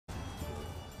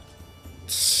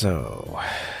So,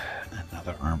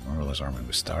 another ruler's army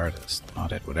was started,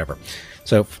 audit, whatever.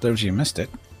 So, for those of you who missed it,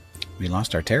 we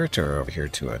lost our territory over here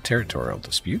to a territorial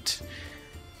dispute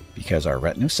because our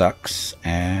retinue sucks,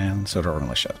 and so do our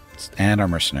militia and our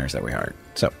mercenaries that we hired.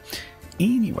 So,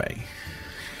 anyway,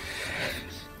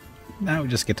 now we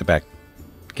just get back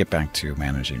to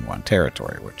managing one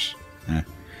territory, which,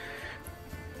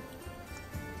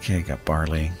 Okay, got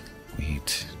barley,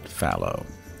 wheat, fallow.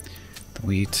 The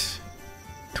wheat,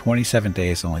 27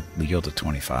 days only yielded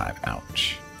 25.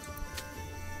 Ouch.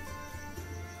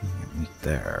 Wheat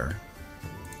there.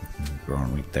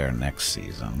 Growing wheat there next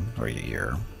season, or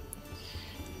year.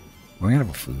 We're going to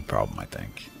have a food problem, I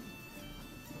think.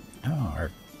 Oh,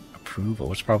 our approval.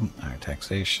 What's the problem? Our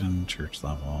taxation, church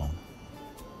level.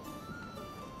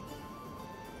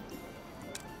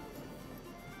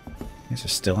 You guys are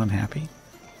still unhappy?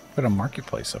 Put a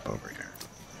marketplace up over here.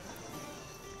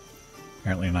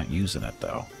 Apparently you're not using it,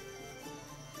 though.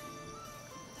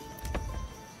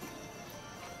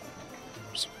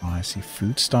 Supply. I see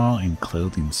food stall and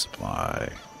clothing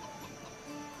supply.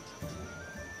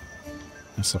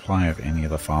 A supply of any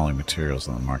of the following materials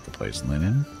in the marketplace: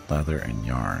 linen, leather, and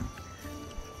yarn.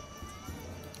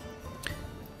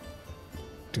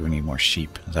 Do we need more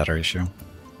sheep? Is that our issue?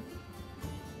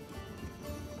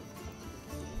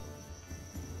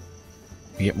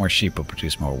 We get more sheep, we'll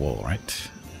produce more wool, right?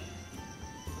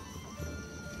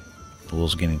 The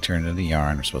wool's getting turned into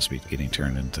yarn. We're supposed to be getting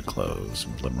turned into clothes.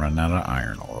 We're running out of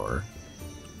iron ore.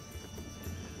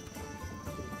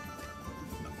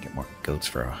 Get more goats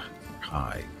for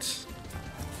hides.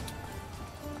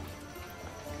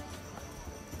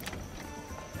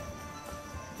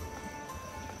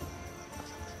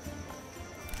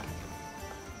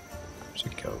 There's a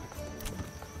goat.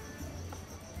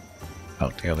 Oh,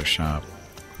 tailor shop.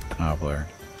 Cobbler.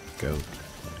 Goat.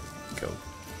 Goat.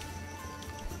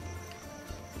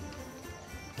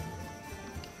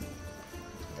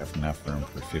 We have enough room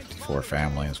for 54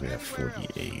 families. We have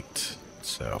 48.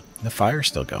 So, the fire's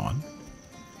still going.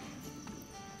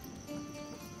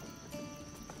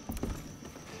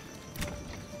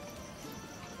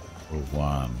 Level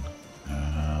 1.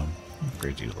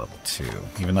 Upgrade you to level 2.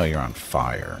 Even though you're on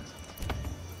fire.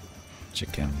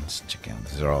 Chickens.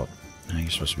 These are all... you're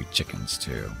supposed to be chickens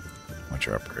too, once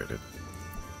you're upgraded.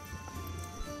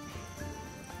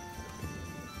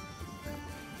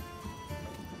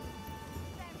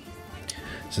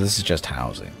 So this is just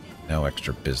housing. No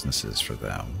extra businesses for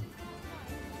them.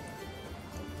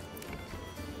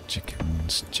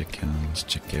 Chickens.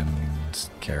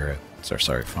 Carrots. Or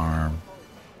sorry, farm.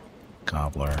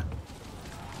 Cobbler.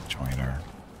 Joiner.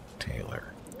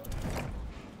 Tailor.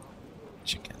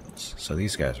 Chickens. So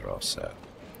these guys are all set.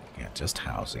 Yeah, just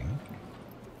housing.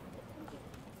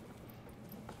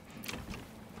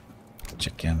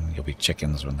 Chicken. You'll be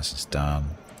chickens when this is done.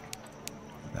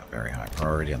 Not very high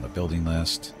priority on the building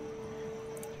list.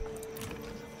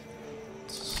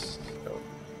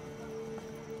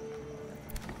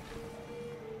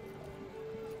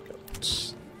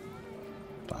 Goats.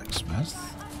 Blacksmith.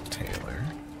 Tailor.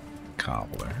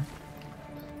 Cobbler.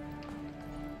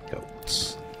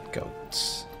 Goats.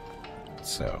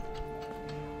 So...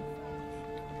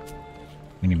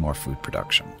 we need more food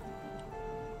production.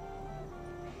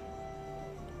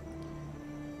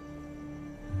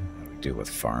 What do we do with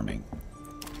farming?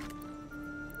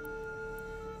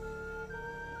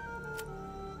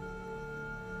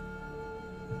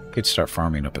 Could start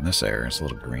farming up in this area. It's a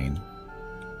little green.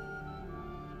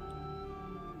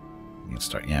 You can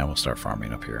start. Yeah, we'll start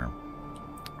farming up here.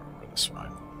 Over this way.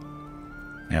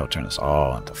 Yeah, we'll turn this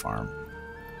all into farm.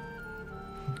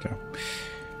 Okay.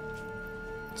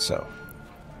 So.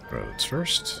 Roads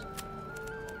first.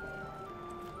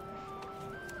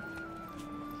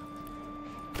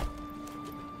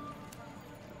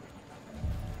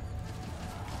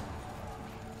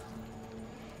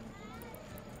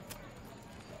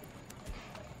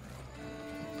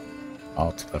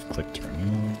 Alt left click to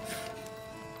remove.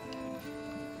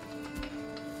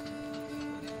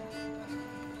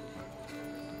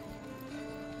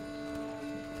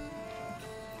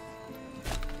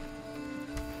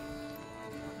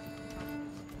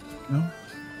 No.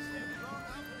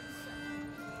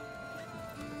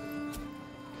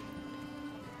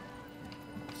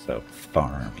 So,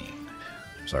 farming.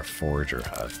 There's our forager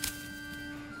hut.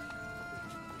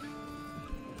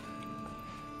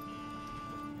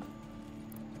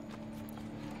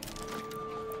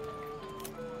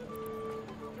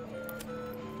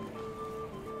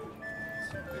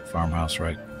 Farmhouse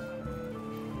right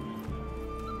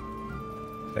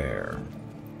there.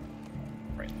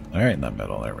 Right in the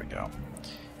middle. There we go.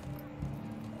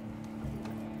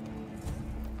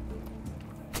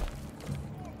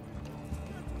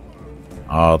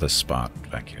 Oh, this spot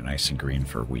back here, nice and green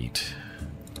for wheat.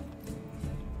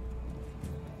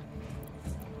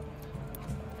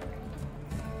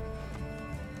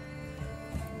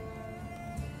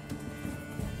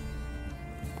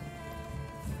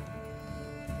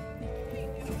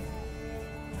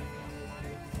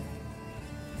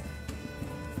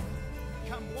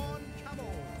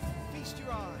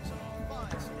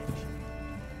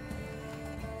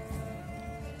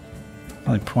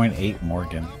 Only 0.8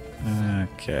 Morgan.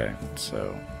 Okay,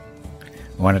 so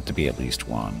I want it to be at least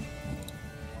 1.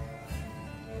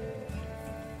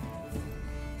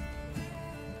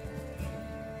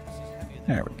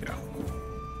 There we go.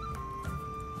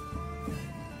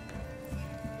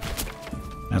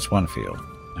 That's 1 field.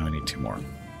 Now we need 2 more.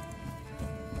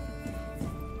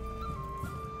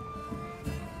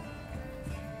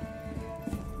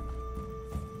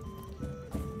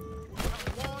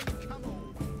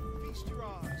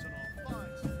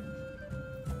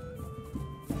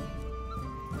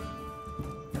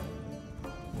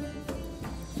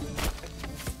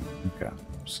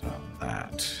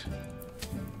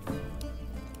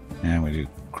 And we do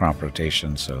crop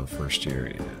rotation, so the first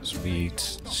year is wheat,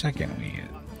 second wheat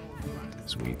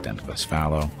is wheat, then it goes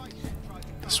fallow.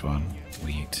 This one,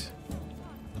 wheat,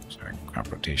 sorry,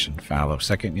 crop rotation, fallow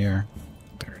second year,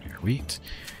 third year wheat,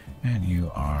 and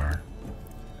you are,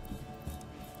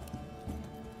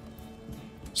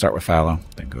 start with fallow,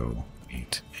 then go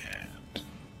wheat and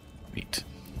wheat.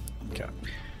 Okay,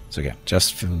 so again,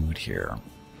 just food here.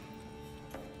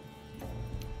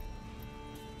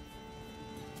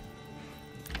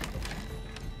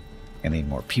 I need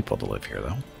more people to live here,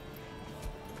 though.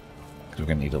 Because we're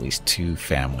going to need at least 2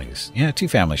 families. Yeah, 2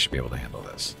 families should be able to handle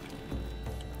this.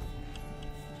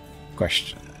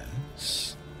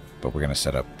 Questions. But we're going to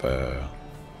set up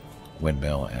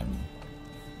windmill and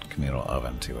communal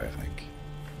oven, too, I think.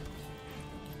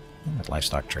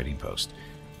 Livestock trading post.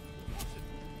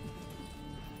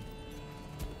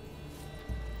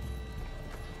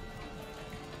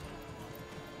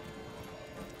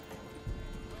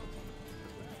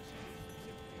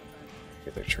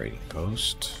 Get their trading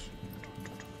post.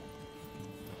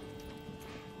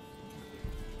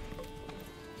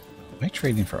 Am I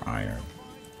trading for iron?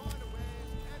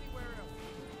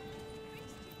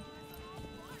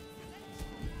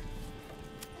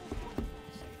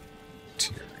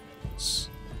 Materials.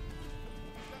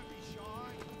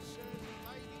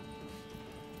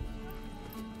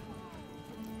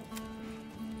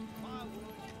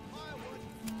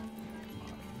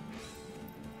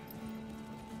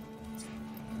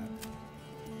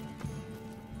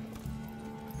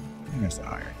 There's the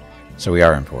iron. So we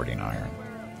are importing iron.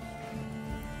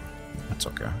 That's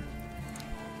okay.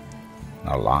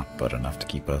 Not a lot, but enough to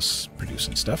keep us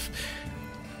producing stuff.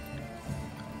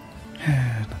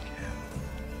 And again.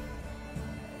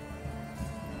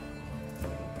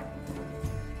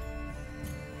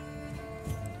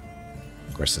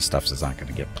 Of course, this stuff is not going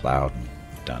to get plowed and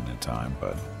done in time,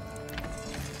 but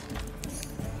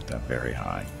that very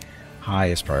high.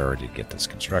 Highest priority to get this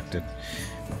constructed.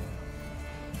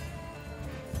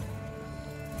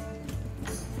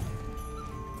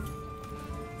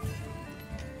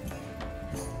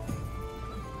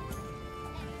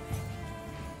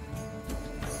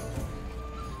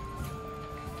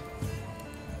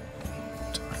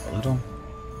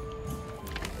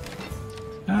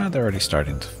 They're already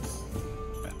starting to...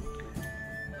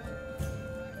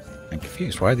 I'm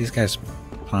confused. Why are these guys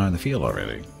plowing the field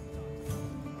already?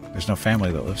 There's no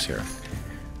family that lives here.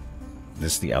 Is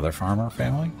this the other farmer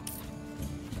family?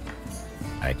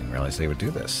 I didn't realize they would do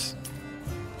this.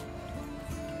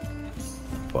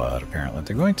 But apparently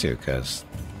they're going to, because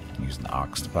I'm using the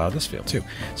ox to plow this field too.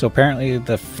 So apparently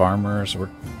the farmers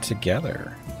work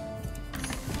together.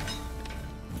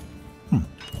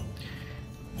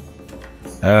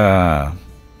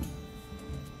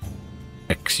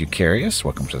 Eucarius,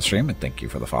 welcome to the stream and thank you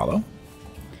for the follow.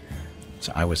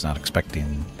 So I was not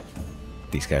expecting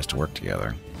these guys to work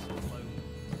together.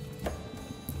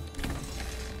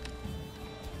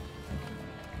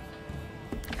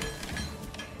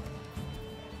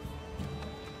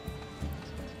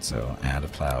 So add a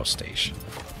plow station.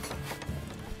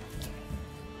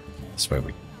 This way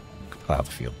we can plow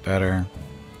the field better.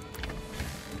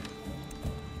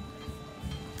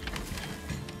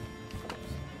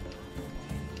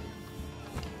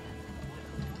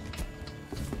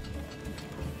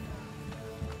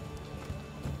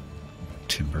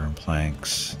 Timber and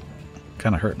planks.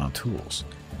 Kind of hurting on tools.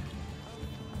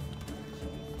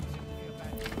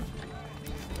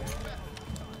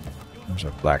 There's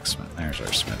our blacksmith. There's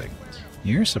our smithing.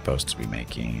 You're supposed to be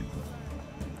making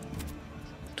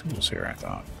tools here, I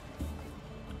thought.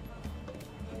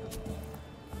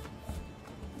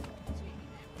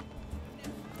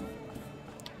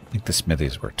 I think the smithy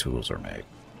is where tools are made.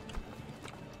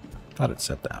 Thought it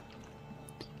said that.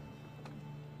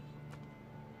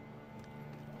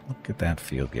 Look at that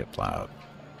field get plowed.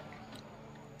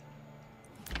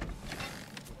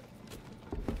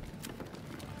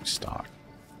 Stock.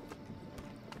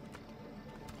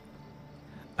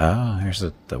 Oh, here's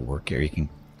the work area. You can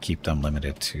keep them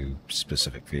limited to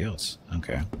specific fields.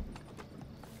 Okay.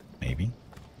 Maybe.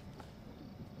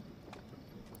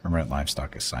 Permanent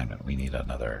livestock assignment. We need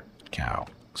another cow.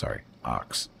 Sorry,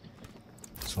 ox.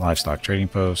 So livestock trading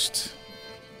post.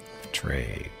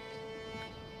 Trade.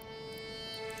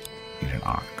 Need an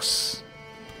ox.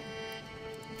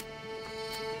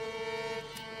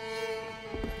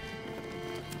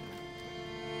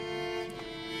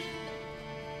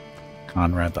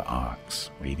 Conrad the ox,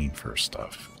 waiting for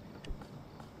stuff.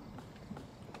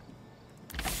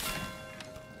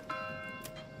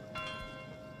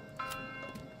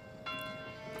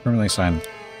 Permanently assigned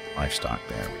livestock.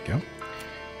 There we go.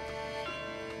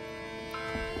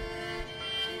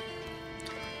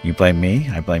 You blame me?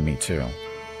 I blame me too.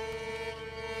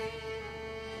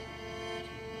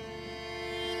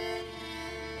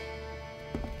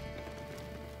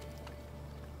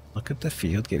 Look at the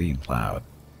field getting plowed.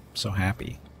 So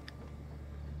happy.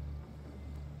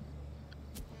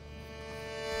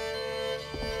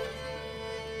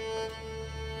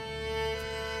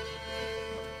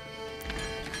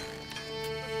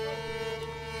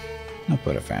 I'll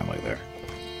put a family there.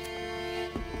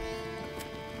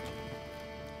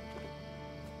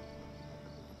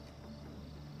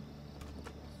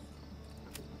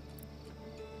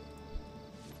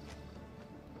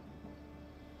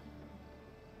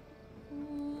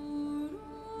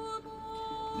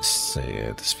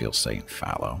 This feels saying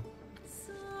fallow.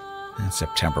 In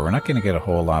September, we're not going to get a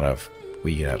whole lot of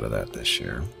wheat out of that this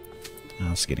year.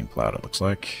 It's getting plowed, it looks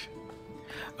like.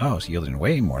 Oh, it's yielding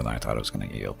way more than I thought it was going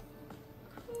to yield.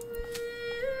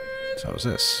 So is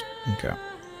this. Okay.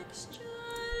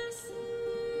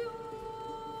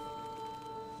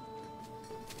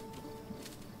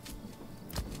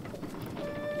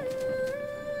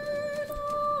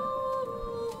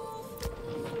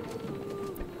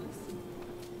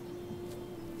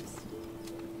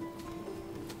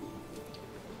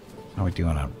 How are we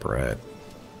doing on bread?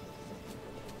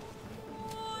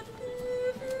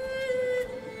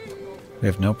 We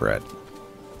have no bread.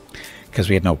 Because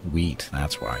we had no wheat,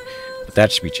 that's why. But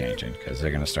that should be changing, because they're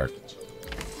going to start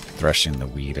threshing the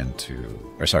wheat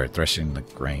into... Or sorry, threshing the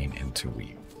grain into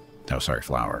wheat. No, sorry,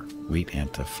 flour. Wheat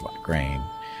into grain.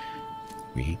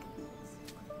 Wheat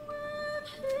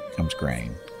becomes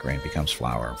grain. Grain becomes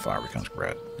flour. Flour becomes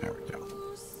bread. There we go.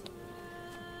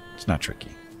 It's not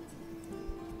tricky.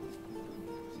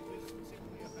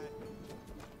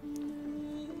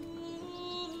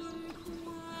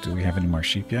 Do we have any more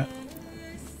sheep yet?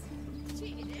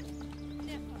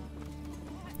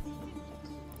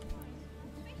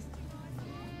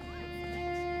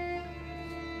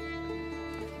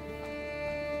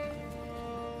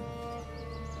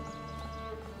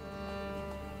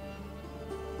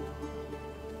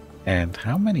 And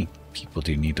how many people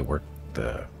do you need to work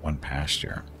the one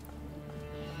pasture?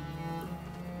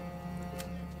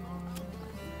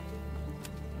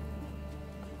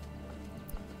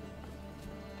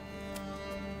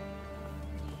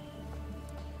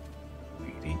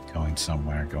 Waiting, going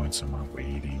somewhere,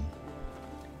 waiting.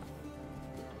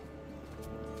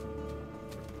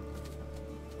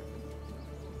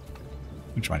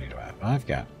 Which money do I have? I've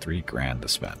got $3 grand to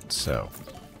spend, so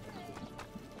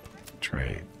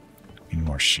trade. Need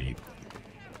more sheep.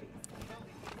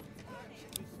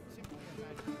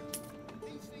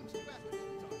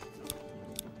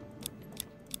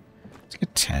 Let's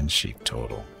get 10 sheep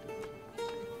total.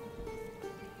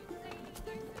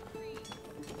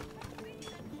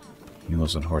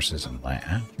 Mules and horses and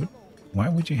lamb. Why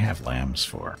would you have lambs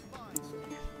for?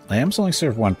 Lambs only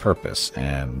serve one purpose,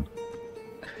 and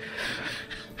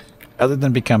other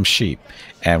than become sheep,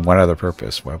 and one other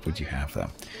purpose, why would you have them?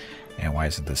 And why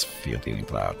isn't this field getting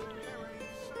plowed?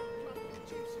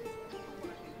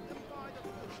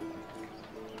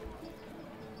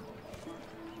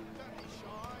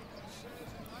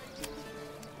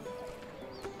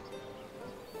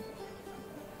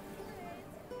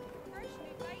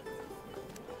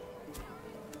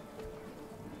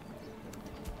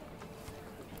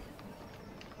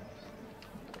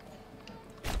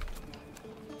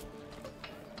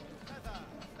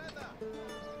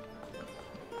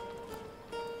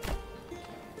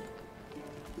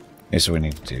 Okay, so what we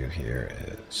need to do here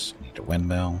is need a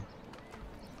windmill.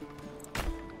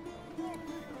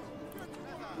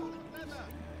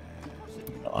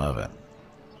 Oven.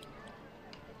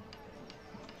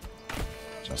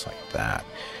 Just like that.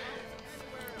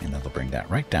 And then they'll bring that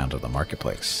right down to the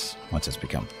marketplace once it's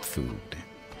become food.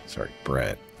 Sorry,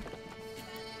 bread.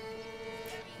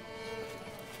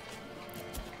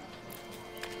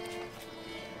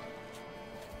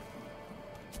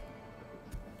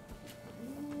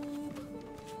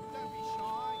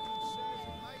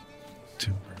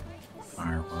 Timber,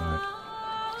 firewood.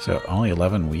 So only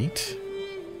 11 wheat?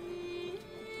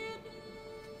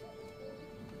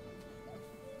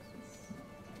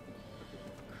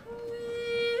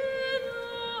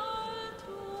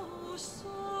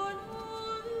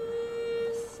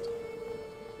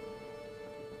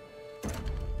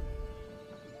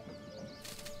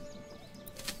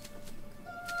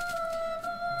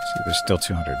 There's still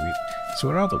 200 wheat. So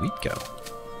where'd all the wheat go?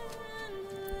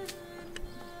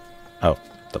 Oh,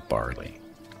 the barley.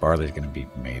 Barley's going to be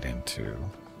made into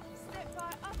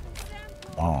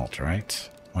malt, right?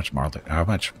 How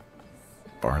much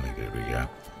barley did we get?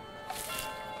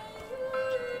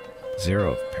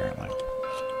 0, apparently.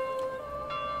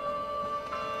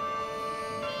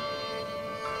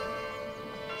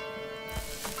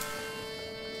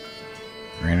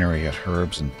 Granary, got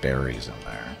herbs and berries in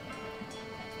there.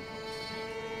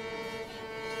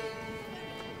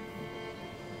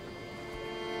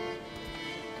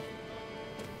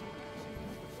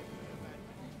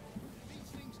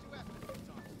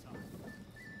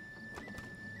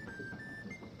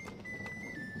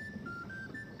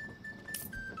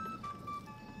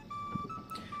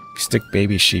 Stick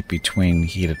baby sheep between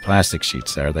heated plastic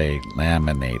sheets. Are they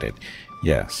laminated?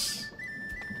 Yes.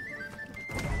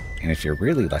 And if you're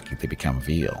really lucky, they become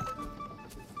veal.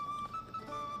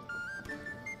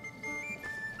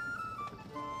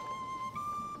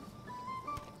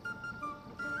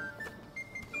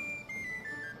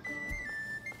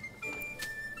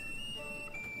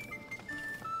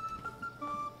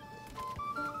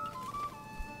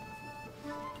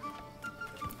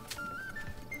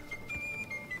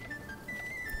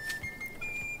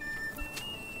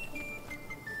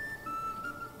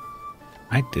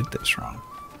 I did this wrong.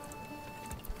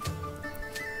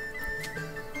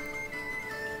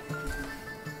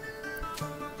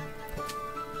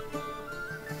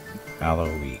 Fallow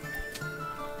wheat.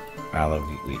 Fallow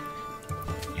wheat.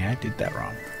 Yeah, I did that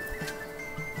wrong.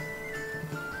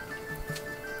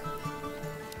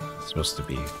 It's supposed to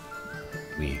be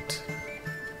wheat.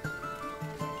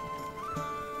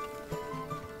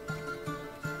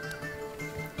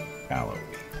 Fallow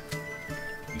wheat.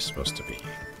 You're supposed to be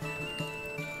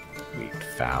wheat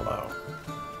fallow.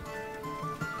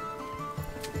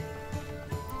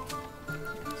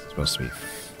 It's supposed to be.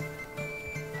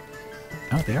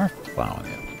 Oh, they are plowing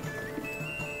it.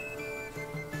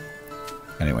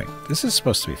 Anyway, this is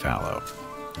supposed to be fallow.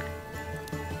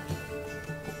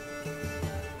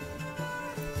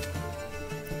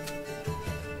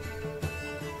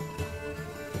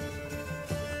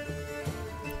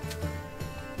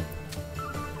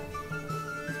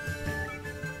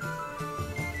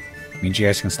 Means you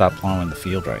guys can stop plowing the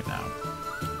field right now.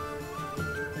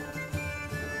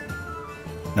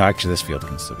 No, actually, this field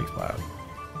can still be plowed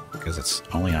because it's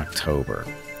only October.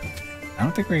 I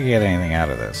don't think we're gonna get anything out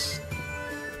of this.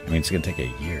 I mean, it's gonna take a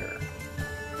year,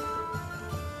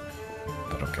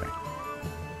 but okay.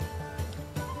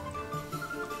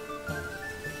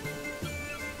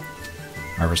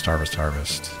 Harvest, harvest,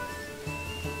 harvest.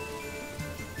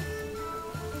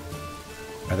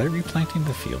 Are they replanting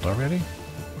the field already?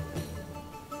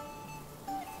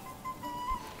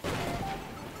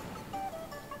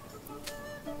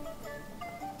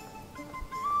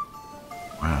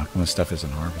 This stuff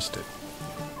isn't harvested.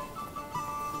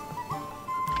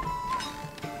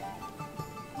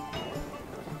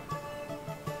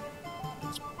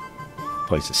 This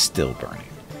place is still burning.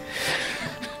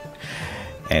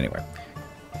 Anyway.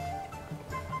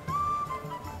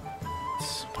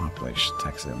 Population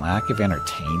tax and lack of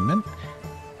entertainment?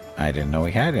 I didn't know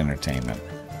we had entertainment.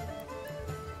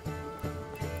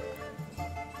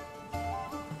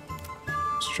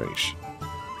 Administration.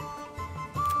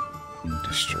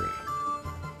 Industry.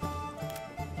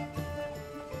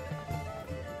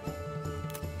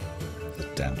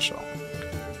 Residential.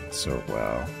 So,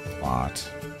 well,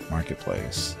 lot,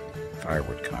 marketplace,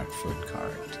 firewood cart, food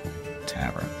cart,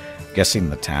 tavern. I'm guessing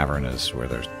the tavern is where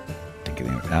there's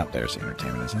out there's the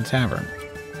entertainment is in tavern.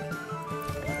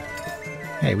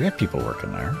 Hey, we have people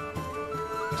working there.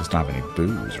 Just don't have any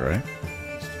booze, right?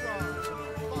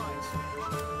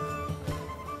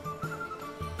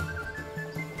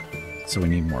 So we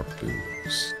need more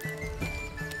booze.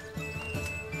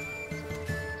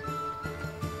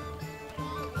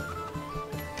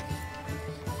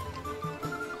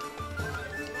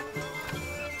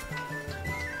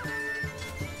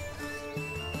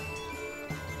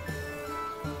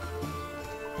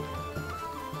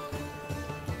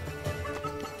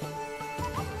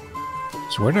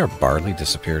 So where did our barley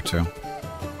disappear to?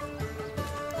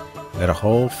 We had a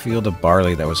whole field of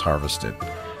barley that was harvested.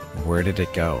 Where did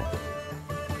it go?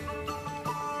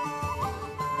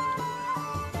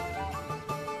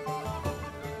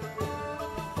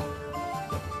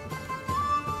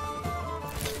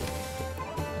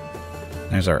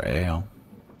 There's our ale.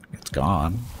 It's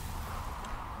gone.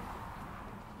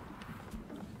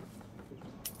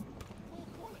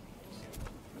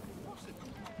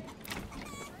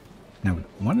 Now,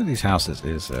 one of these houses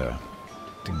is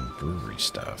doing brewery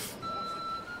stuff.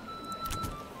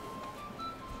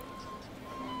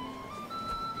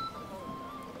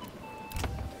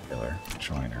 Filler,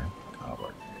 joiner,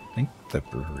 cobbler. I think the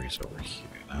brewery's over here.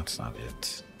 That's not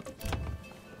it.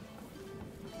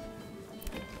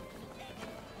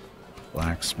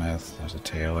 Blacksmith, there's a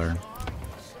tailor.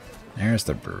 There's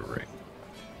the brewery.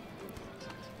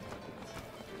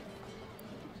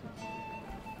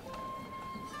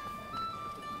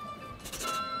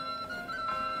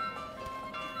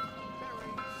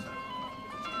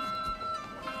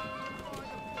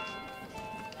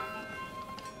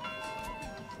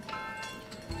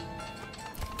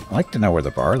 I'd like to know where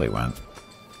the barley went.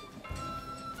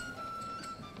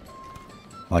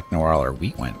 I'd like to know where all our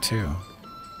wheat went, too.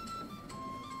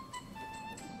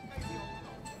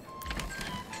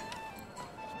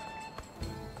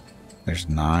 There's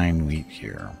 9 wheat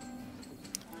here.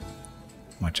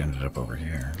 Much ended up over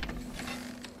here.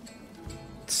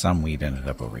 Some wheat ended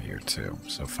up over here, too.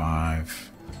 So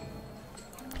 5.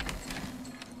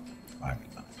 5.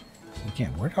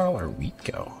 Again, where did all our wheat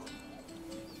go?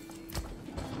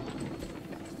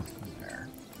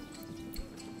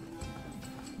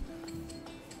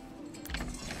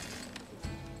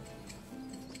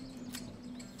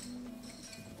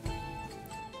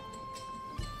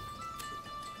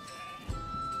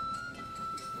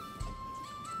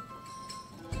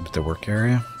 The work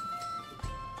area.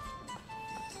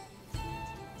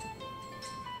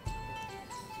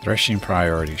 Threshing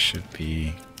priority should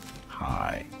be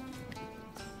high.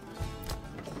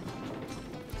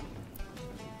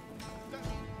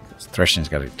 Threshing's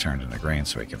got to be turned into grain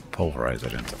so we can pulverize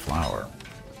it into flour.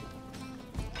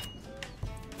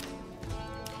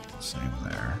 Same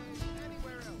there.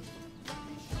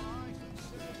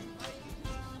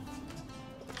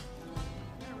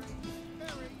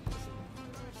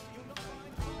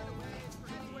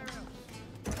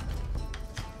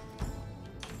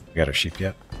 We got our sheep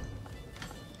yet?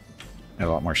 Got a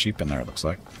lot more sheep in there, it looks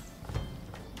like.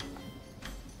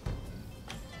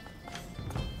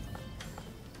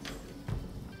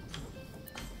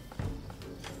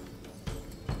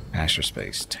 Pasture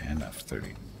space, 10 of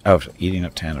 30. Oh, eating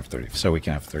up 10 of 30. So we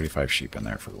can have 35 sheep in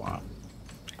there for a while.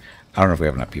 I don't know if we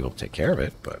have enough people to take care of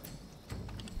it, but...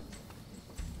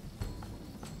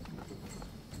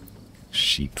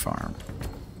 Sheep farm.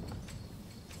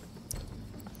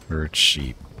 Herd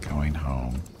sheep. Going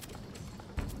home.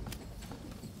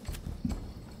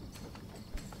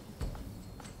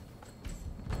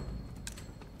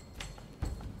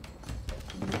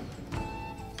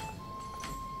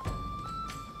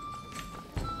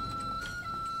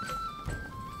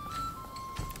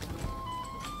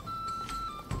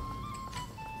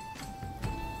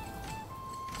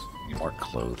 Need more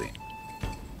clothing.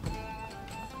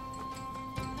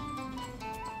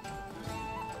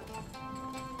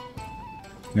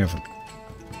 We have a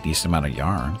decent amount of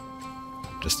yarn.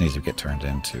 Just needs to get turned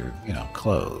into, you know,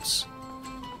 clothes.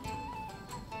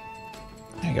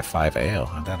 I got 5 ale.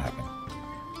 How'd that happen?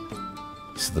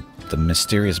 So the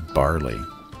mysterious barley.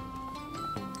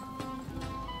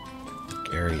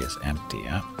 The area is empty,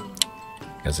 huh?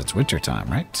 Because it's winter time,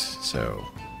 right? So...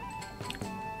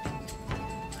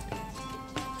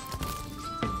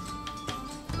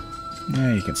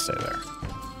 yeah, you can stay there.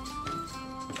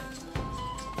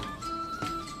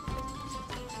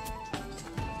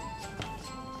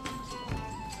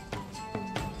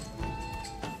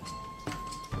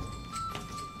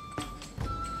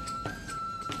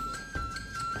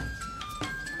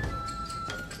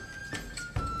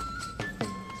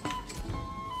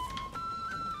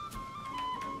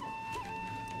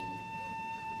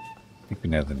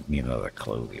 I think we need another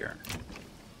clothier.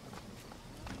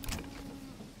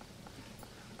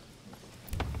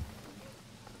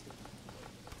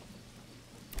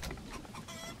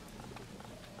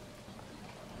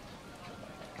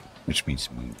 which means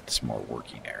we need some more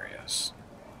working areas.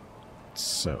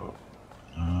 So,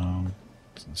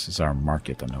 this is our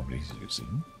market that nobody's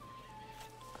using.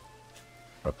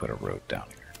 I'll put a road down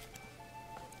here.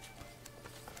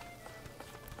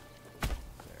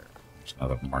 There's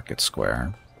another market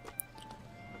square.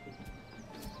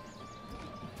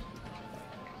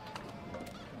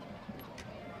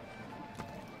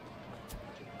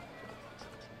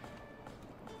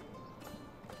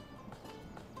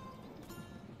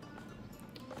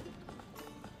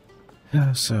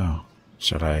 So,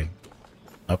 should I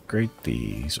upgrade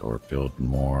these or build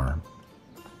more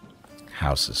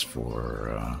houses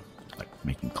for like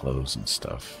making clothes and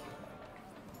stuff?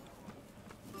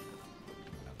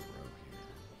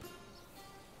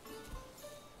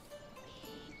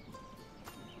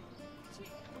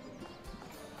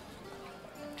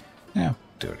 Yeah,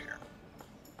 do it here.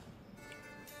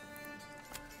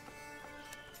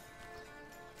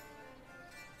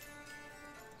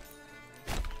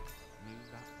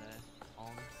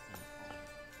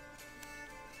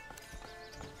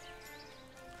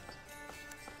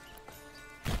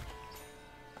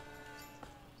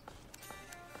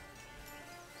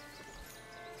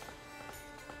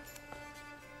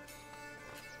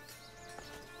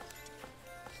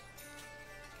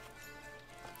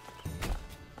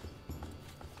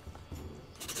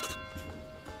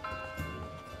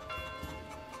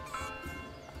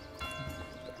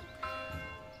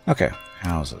 Okay,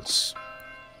 houses.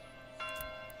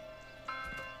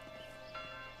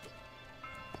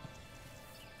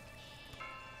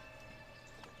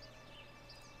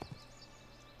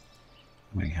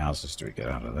 How many houses do we get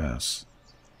out of this?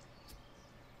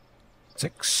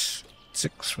 6.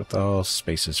 6 with all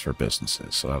spaces for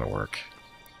businesses, so that'll work.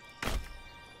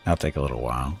 That'll take a little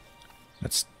while.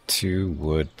 That's 2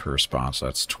 wood per spawn, so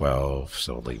that's 12,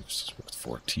 so it leaves us with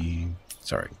 14.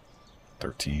 Sorry,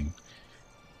 13.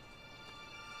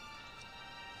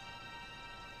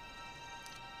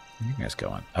 Where are you guys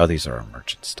going? Oh, these are our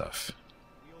merchant stuff.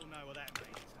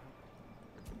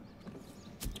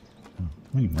 How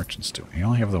many merchants do we? We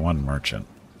only have the one merchant.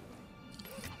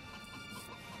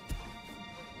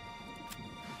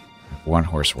 One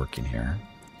horse working here.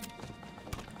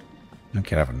 I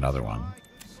could have another one.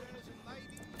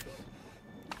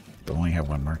 But only have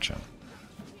one merchant.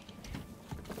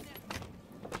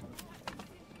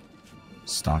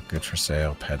 Stock goods for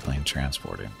sale, peddling,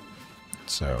 transporting.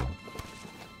 So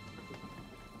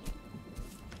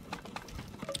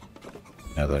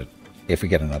another, if we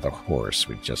get another horse,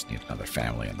 we just need another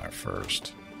family in there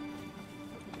first.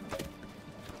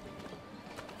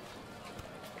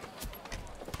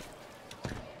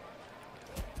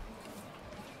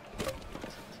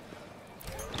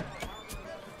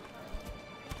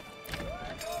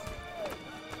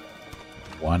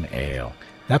 One ale.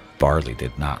 That barley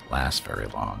did not last very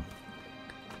long.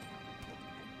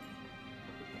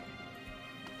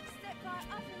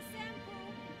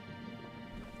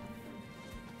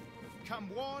 Come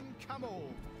one, come all.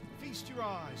 Feast your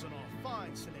eyes on our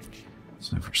fine selection.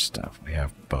 So for stuff, we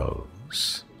have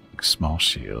bows, small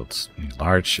shields,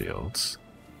 large shields,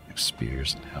 we have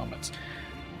spears and helmets.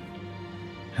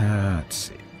 Let's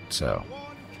see. So,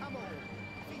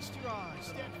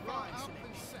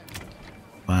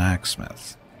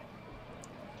 blacksmith.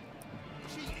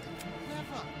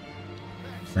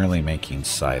 Currently making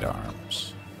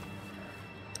sidearms.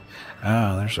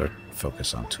 Oh, there's our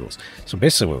focus on tools. So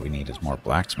basically what we need is more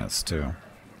blacksmiths too.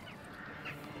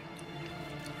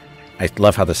 I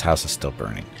love how this house is still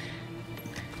burning.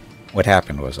 What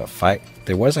happened was a fight.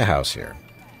 There was a house here.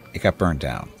 It got burned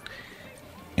down.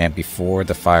 And before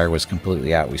the fire was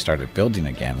completely out, we started building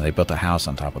again. They built a house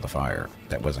on top of the fire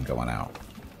that wasn't going out.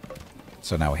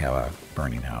 So now we have a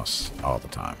burning house all the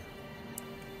time.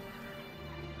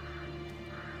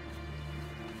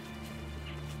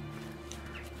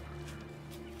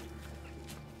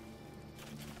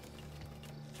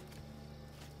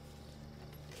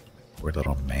 Poor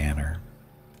little manor.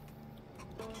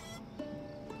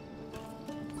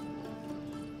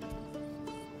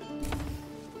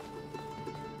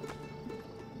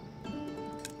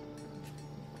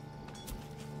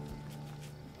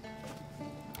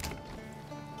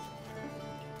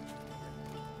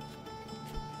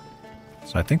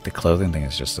 So I think the clothing thing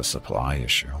is just a supply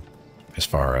issue. As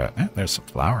far as... there's some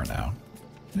flour now.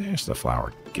 There's the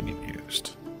flour getting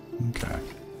used. Okay.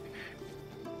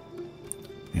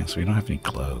 Yeah, so we don't have any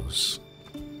clothes.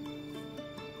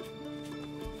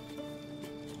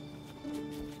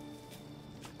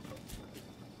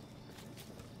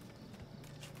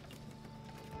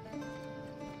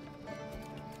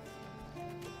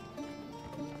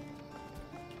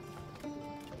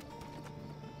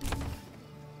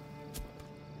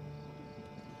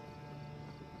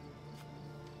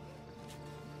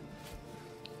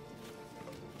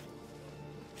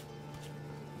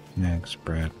 Eggs,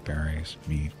 bread, berries,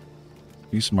 meat.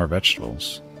 Use some more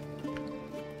vegetables.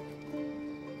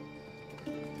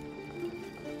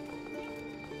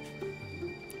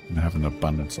 Don't have an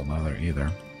abundance of leather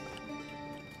either.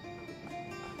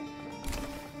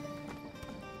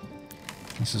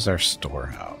 This is our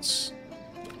storehouse.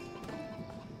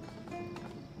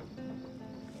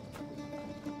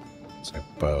 So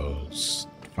bows,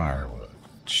 firewood,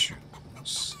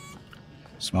 shoes,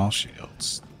 small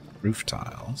shields, roof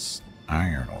tiles,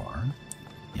 iron ore,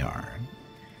 yarn,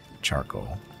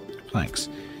 charcoal, planks.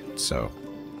 So,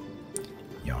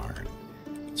 yarn.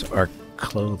 So our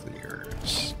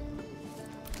clothiers.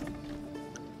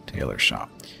 Tailor shop.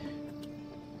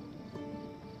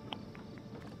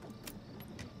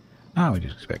 Ah, we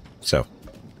did expect. So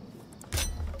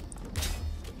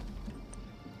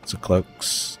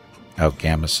cloaks. Oh,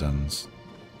 gamisons.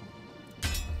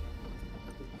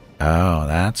 Oh,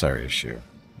 that's our issue.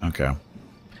 Okay.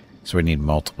 So we need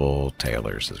multiple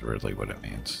tailors is really what it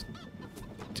means.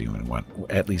 Doing one,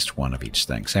 at least one of each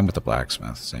thing. Same with the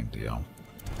blacksmith, same deal.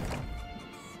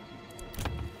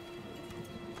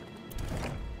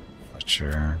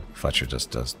 Fletcher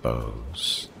just does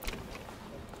bows.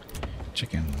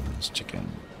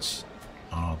 Chickens.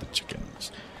 All the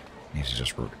chickens. These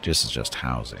are this is just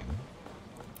housing.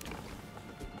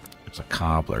 There's a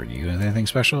cobbler. You do anything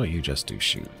special? You just do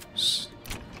shoes.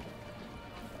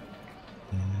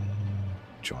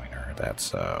 Joiner.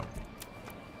 That's oh.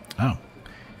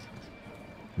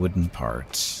 Wooden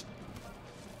parts.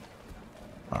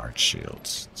 Large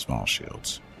shields. Small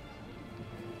shields.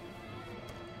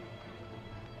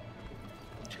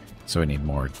 So we need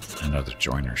another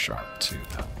joiner shop too.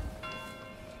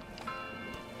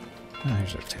 Oh,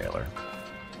 here's our tailor.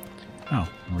 Oh,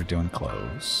 we're doing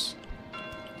clothes.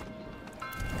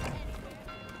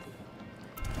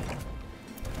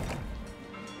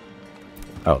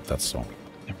 Oh, that's the one.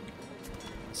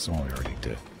 That's the one we already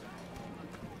did.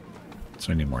 So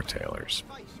we need more tailors.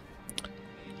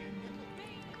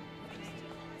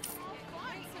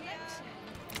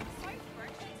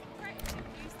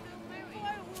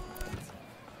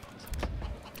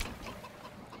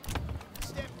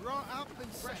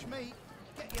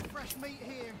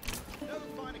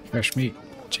 Fresh meat,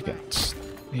 chickens.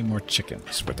 Need more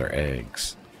chickens with their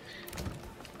eggs.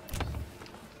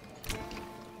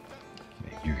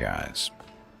 Okay, you guys.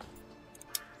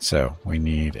 So we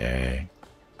need a.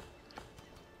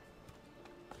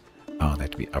 Oh, they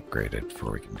have to be upgraded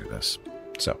before we can do this.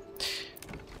 So,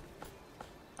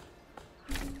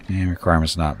 and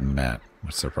requirements not met.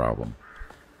 What's the problem?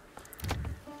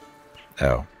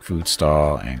 Oh, food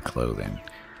stall and clothing.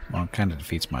 Well, it kind of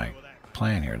defeats my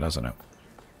plan here, doesn't it?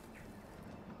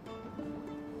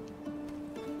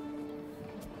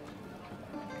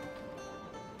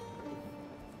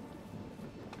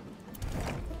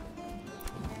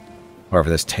 However,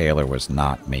 this tailor was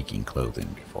not making clothing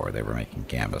before. They were making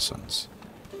gambesons.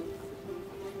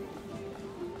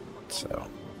 So,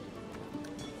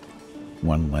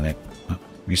 one linen.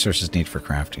 Resources need for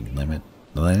crafting.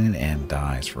 Linen and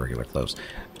dyes for regular clothes.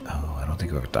 Oh, I don't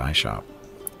think we have a dye shop.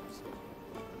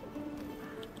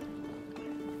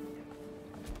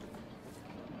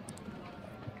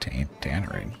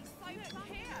 Tannery.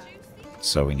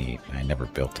 So we need. I never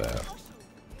built a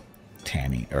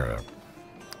tanning or a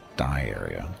dye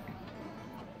area.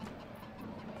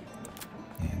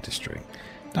 Industry.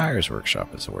 Dyer's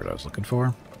workshop is the word I was looking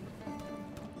for.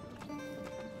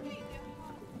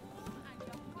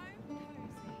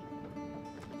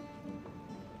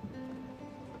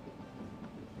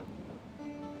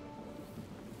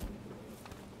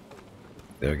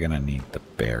 They're gonna need the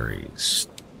berries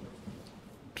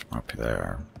from up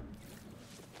there.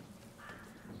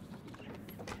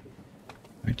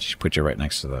 I just put you right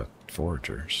next to the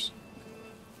foragers.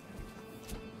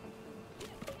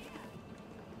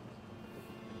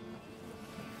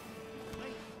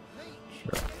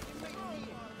 Sure.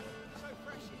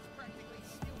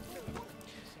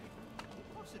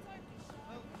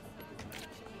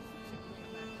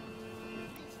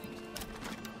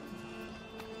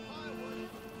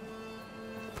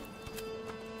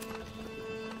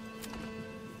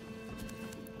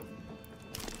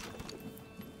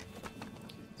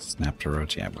 Snap to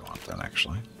roach. Yeah, we want that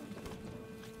actually.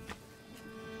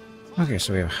 Okay,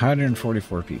 so we have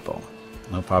 144 people.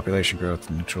 No population growth,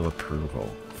 neutral approval,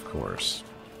 of course.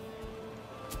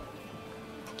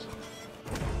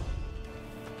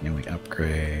 And we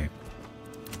upgrade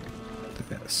to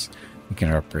this. We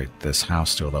can upgrade this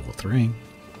house to a level 3.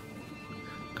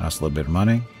 Costs a little bit of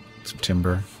money. Some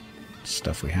timber.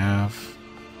 Stuff we have.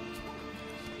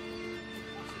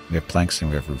 We have planks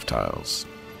and we have roof tiles.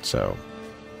 So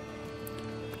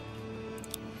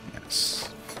this.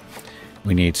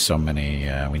 We need so many,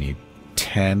 we need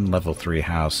 10 level 3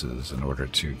 houses in order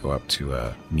to go up to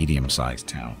a medium-sized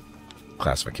town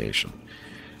classification,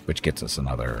 which gets us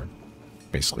another,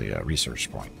 basically a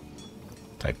research point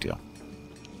type deal.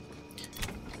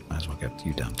 Might as well get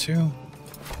you done too,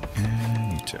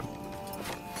 and you too.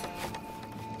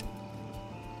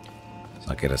 So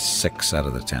I'll get us 6 out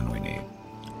of the 10 we need.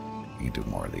 We can do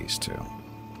more of these too.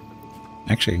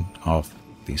 Actually, all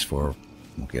these 4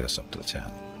 will get us up to the 10.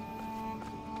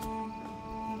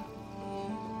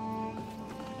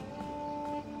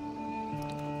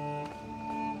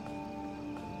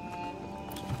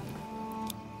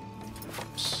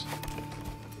 Oops.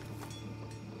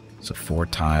 So 4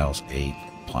 tiles, 8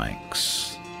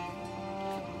 planks.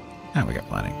 Ah, we got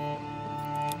plenty.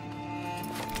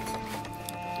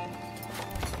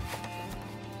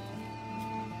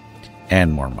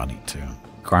 And more money, too.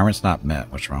 Requirements not met.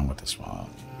 What's wrong with this one?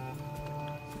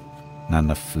 Not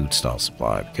enough food stall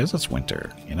supply because it's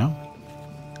winter, you know?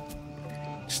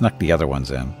 Snuck the other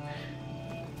ones in.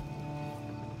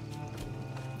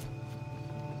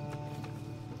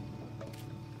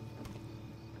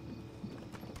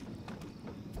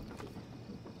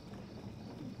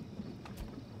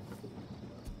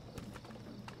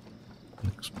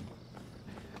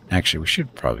 Actually, we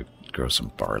should probably grow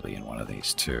some barley in one of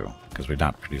these too, because we're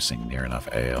not producing near enough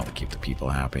ale to keep the people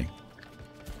happy.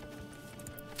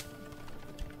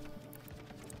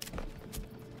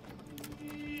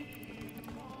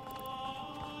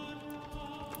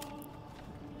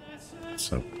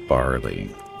 So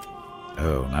barley.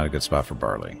 Oh, not a good spot for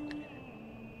barley.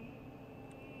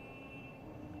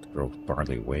 Grow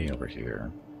barley way over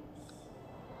here.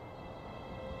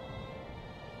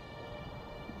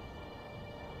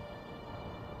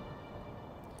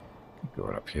 Grow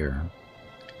it up here.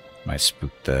 Might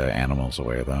spook the animals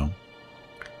away though.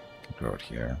 Grow it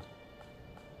here.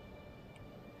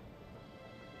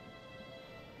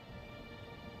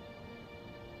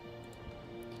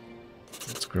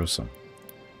 Let's grow some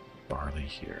barley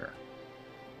here.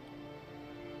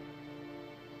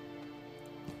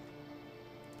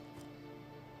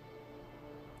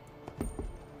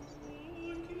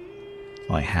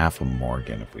 Only half a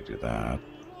Morgan if we do that.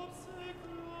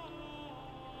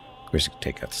 We should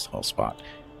take that whole spot.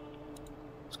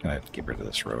 Just gonna have to get rid of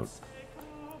this road.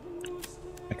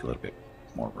 Make a little bit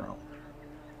more room.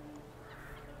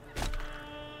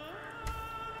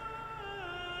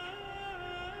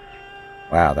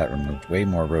 Wow, that removed way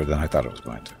more road than I thought it was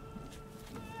going to.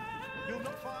 You'll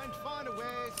not find finer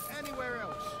wares anywhere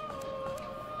else.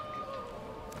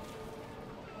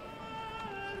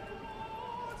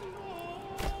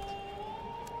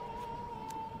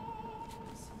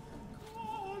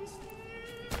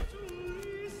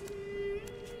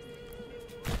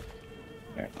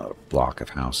 A block of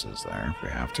houses there if we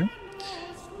have to.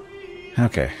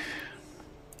 Okay.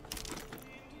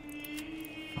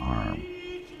 Farm.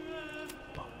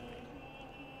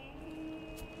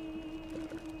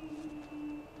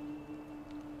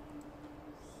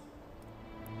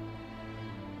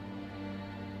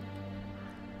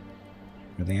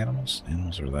 Are the animals?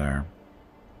 Animals are there.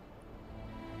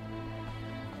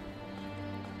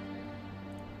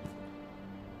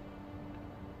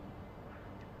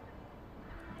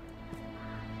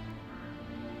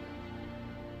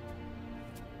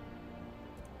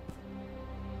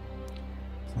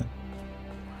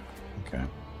 Okay.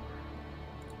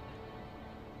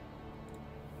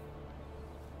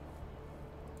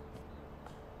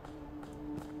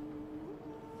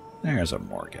 There's a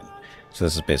Morgan. So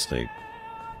this is basically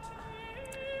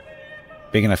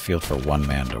big enough field for one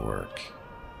man to work.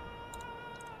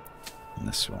 And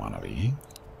this wanna be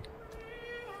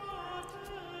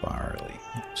barley.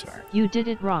 Sorry. You did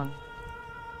it wrong.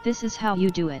 This is how you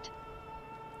do it.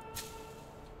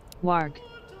 Warg.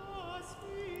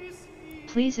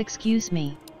 Please excuse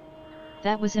me.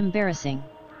 That was embarrassing.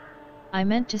 I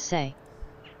meant to say.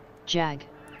 Jag.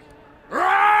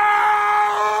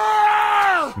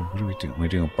 What do we do? We're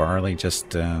doing barley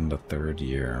just in the 3rd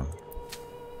year.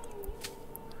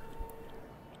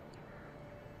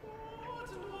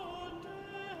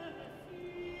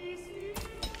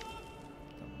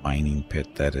 The mining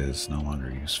pit that is no longer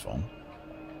useful.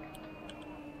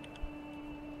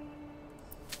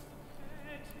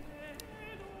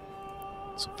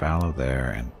 So fallow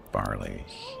there and barley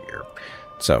here.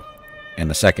 So in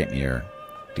the 2nd year,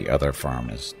 the other farm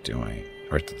is doing,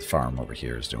 or the farm over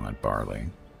here is doing barley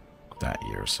that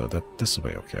year. So that this will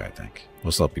be okay, I think.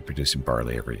 We'll still be producing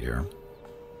barley every year.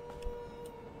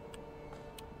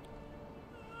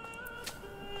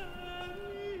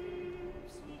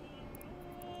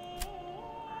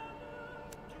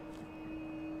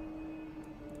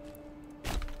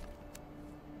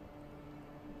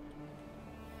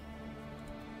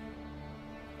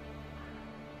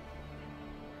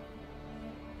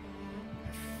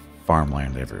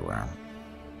 farmland everywhere.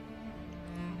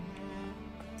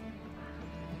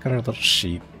 Got our little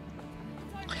sheep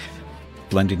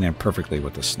blending in perfectly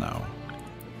with the snow.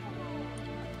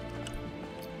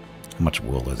 How much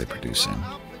wool are they producing?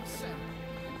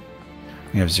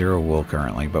 We have 0 wool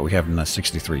currently, but we have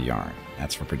 63 yarn.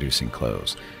 That's for producing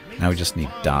clothes. Now we just need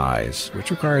dyes,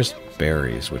 which requires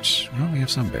berries, which, well, we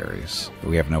have some berries. But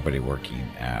we have nobody working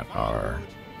at our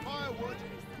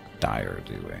dyer,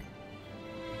 do we?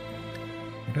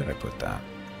 Where did I put that?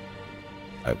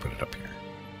 I put it up here.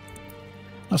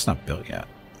 Oh, it's not built yet.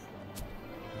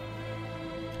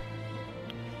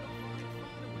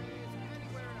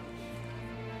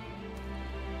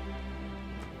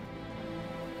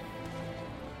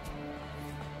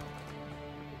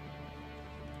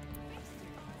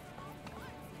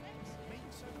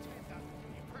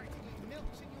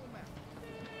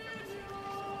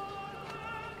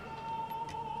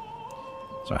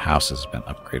 So house has been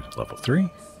upgraded to level 3.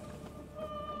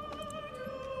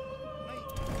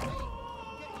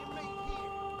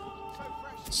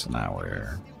 So now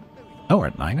we're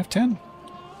at 9 of 10?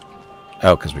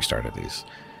 Oh, because we started these.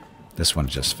 This one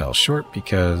just fell short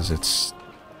because it's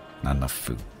not enough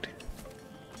food.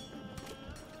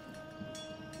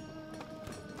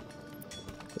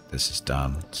 But this is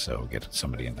done, so get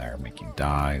somebody in there making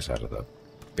dyes out of the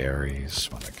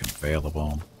berries when they come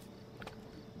available.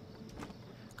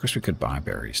 Of course, we could buy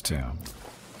berries too.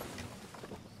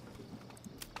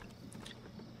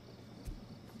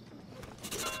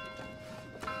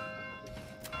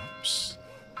 Oops.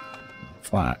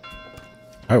 Flat.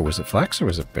 Oh, was it flax or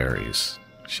was it berries?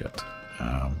 Shit.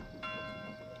 I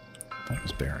thought it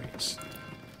was berries.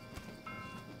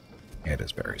 Yeah, it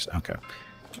is berries. Okay.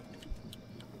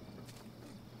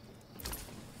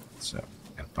 So,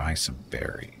 I'm gonna buy some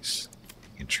berries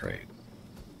in trade.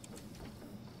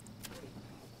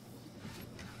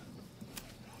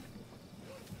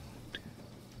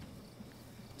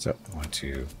 So I want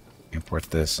to import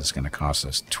this. It's going to cost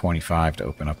us 25 to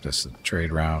open up this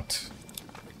trade route.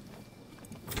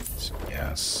 So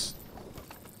yes.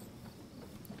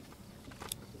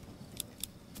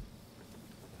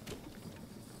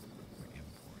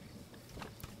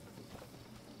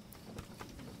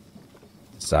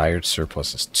 Desired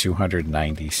surplus is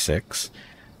 296.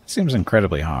 Seems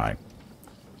incredibly high.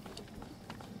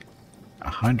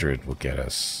 100 will get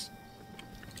us.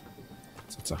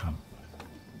 It's 100.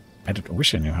 I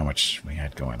wish I knew how much we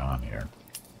had going on here.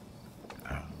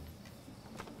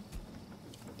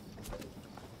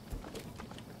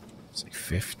 Say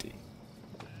 50.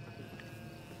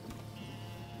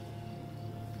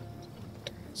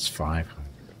 It's 500.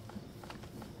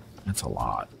 That's a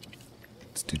lot.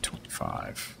 Let's do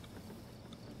 25.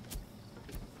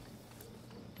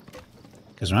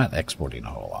 Because we're not exporting a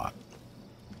whole lot.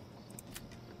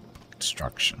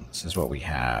 Construction. This is what we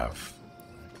have.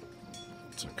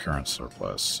 It's a current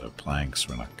surplus, so planks,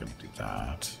 we're not going to do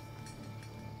that.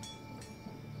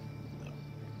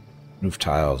 Roof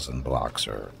tiles and blocks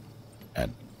are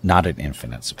not an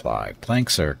infinite supply.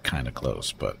 Planks are kind of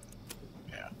close, but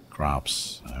yeah.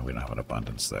 Crops, we don't have an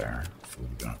abundance there. Food,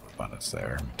 we don't have an abundance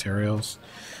there. Materials.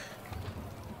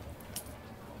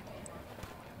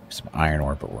 Some iron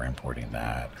ore, but we're importing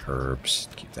that. Herbs,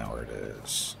 keep that where it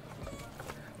is.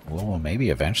 Well, maybe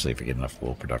eventually if we get enough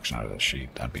wool production out of the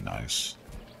sheep, that'd be nice.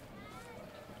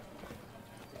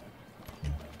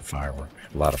 Firewood.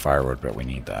 A lot of firewood, but we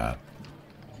need that.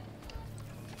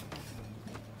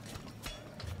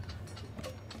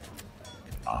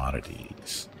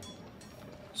 Oddities.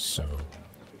 So,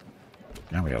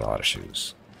 now we got a lot of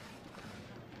shoes.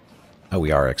 Oh,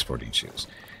 we are exporting shoes.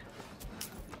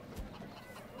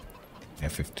 We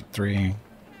have 53,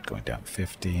 going down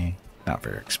 50. Not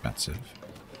very expensive.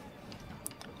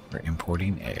 We're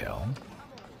importing ale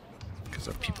because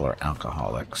our people are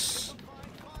alcoholics.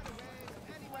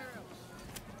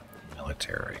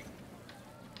 Military.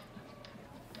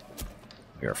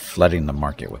 We are flooding the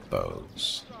market with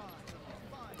bows.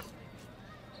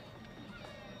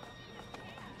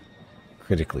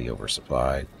 Critically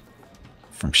oversupplied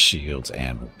from shields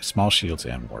and small shields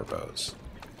and war bows.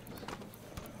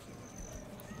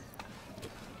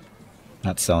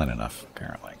 Not selling enough,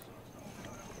 apparently.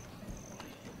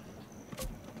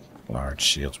 Large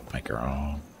shields, we'll make our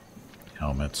own.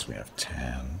 Helmets, we have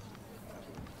 10.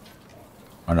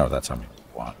 Oh no, that's how many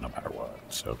we want, no matter what.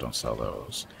 So don't sell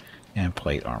those. And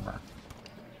plate armor.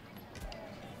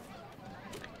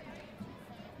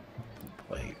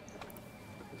 Plate.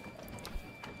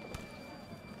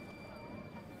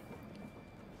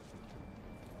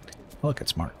 Oh, look,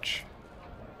 it's March.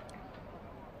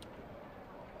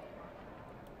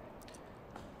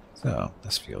 So,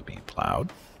 this field being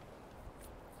plowed.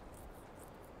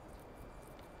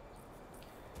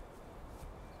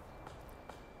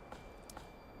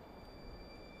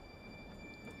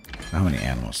 How many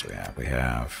animals do we have? We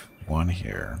have one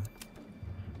here.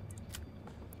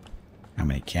 How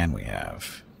many can we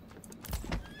have?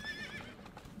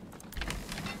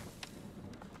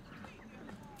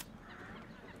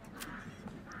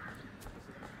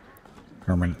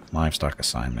 Permanent livestock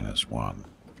assignment is 1.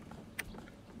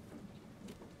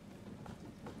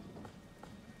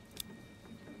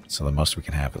 So the most we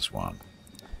can have is 1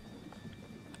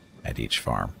 at each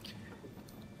farm.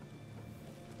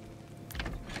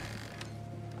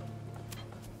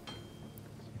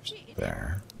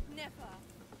 There.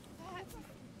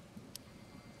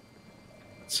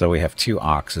 So we have 2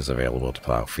 oxes available to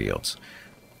plow fields.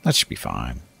 That should be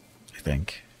fine, I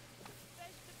think.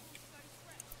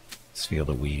 This field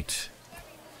of wheat.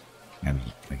 And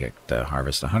we get the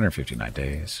harvest 159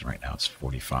 days. Right now it's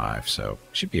 45, so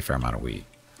should be a fair amount of wheat.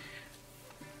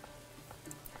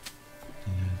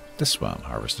 And this one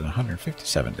harvested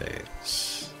 157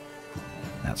 days.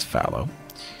 That's fallow.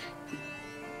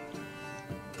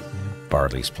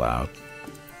 Barley's plowed.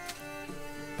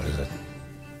 What is it?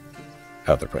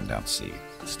 Oh, they're putting down seed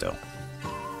still.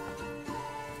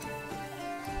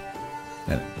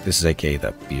 And this is aka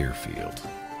the beer field.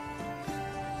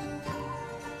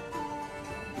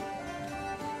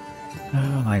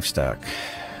 Oh, livestock.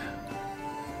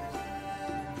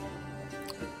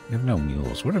 We have no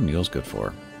mules. What are mules good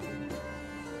for?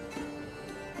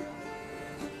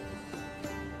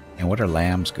 And what are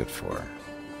lambs good for?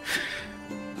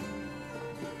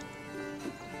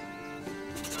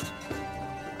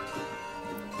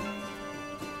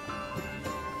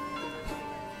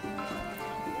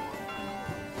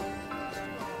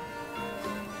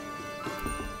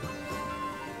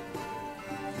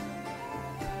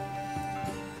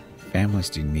 Families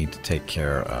do need to take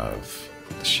care of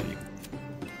the sheep.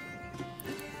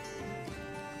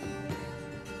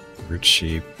 Herd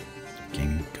sheep,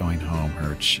 going home,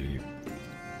 herd sheep.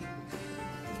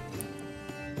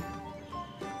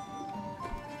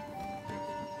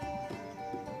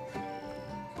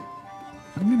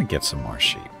 I'm gonna get some more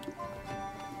sheep.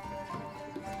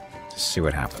 Just see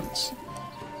what happens.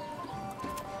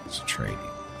 So trading.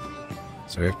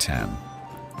 So we have 10.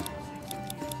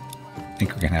 I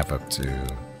think we can have up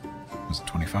to, was it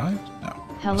 25? No.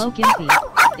 Hello Gimpy,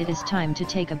 it is time to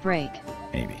take a break.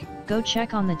 Maybe. Go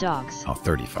check on the dogs. Oh,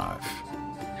 35.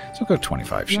 So we'll go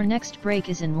 25 sheep. Your next break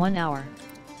is in 1 hour.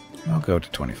 I'll go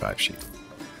to 25 sheep.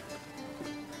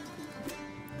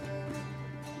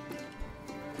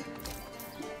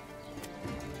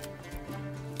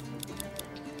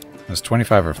 That's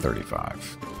 25 or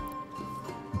 35.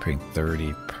 I'm paying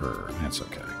 30 per. That's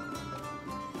okay.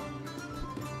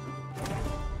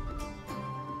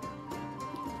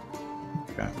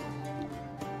 Okay.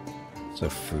 So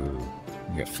food.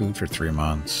 We got food for 3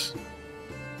 months.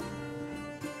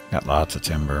 Got lots of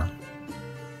timber.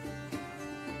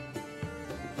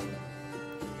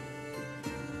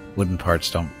 Wooden parts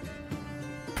don't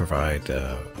provide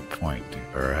a point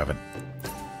or have a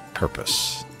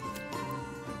purpose.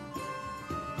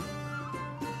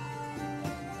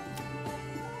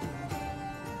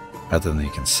 Other than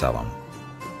you can sell them.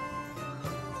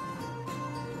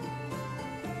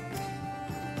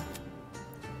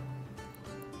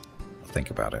 Think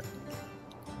about it.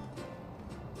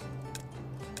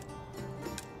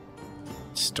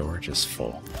 Storage is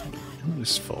full. Who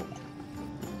is full?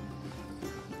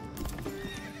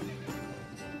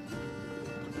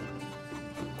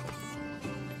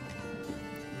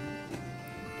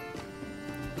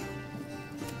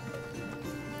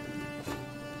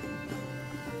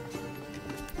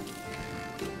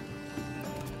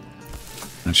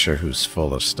 Not sure who's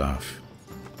full of stuff.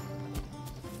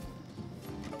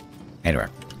 Anyway,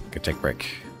 go take a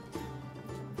break.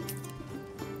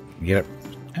 Get up.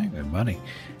 Hey, good money.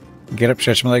 Get up,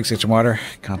 stretch my legs, get some water,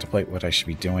 contemplate what I should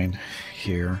be doing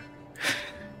here.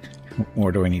 What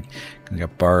more do I need? We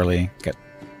got barley, got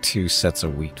 2 sets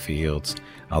of wheat fields,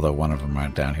 although one of them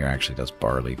right down here actually does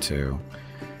barley too.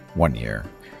 1 year,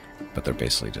 but they're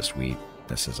basically just wheat.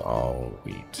 This is all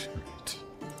wheat.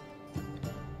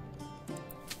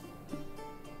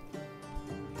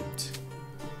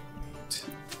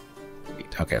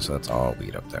 Okay, so that's all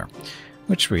wheat up there,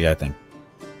 which we, I think,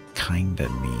 kinda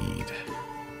need.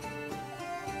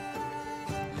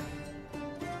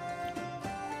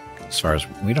 As far as,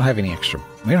 we don't have any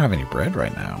bread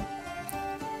right now.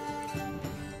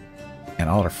 And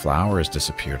all our flour has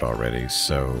disappeared already,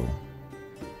 so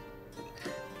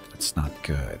it's not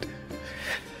good.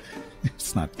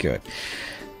 It's not good.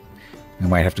 We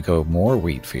might have to go more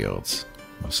wheat fields.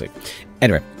 We'll see.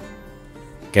 Anyway,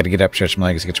 got to get up, stretch my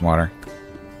legs, get some water.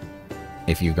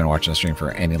 If you've been watching the stream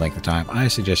for any length of time, I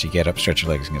suggest you get up, stretch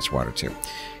your legs, and get some water too.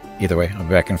 Either way, I'll be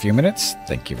back in a few minutes.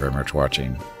 Thank you very much for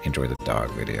watching. Enjoy the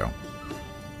dog video.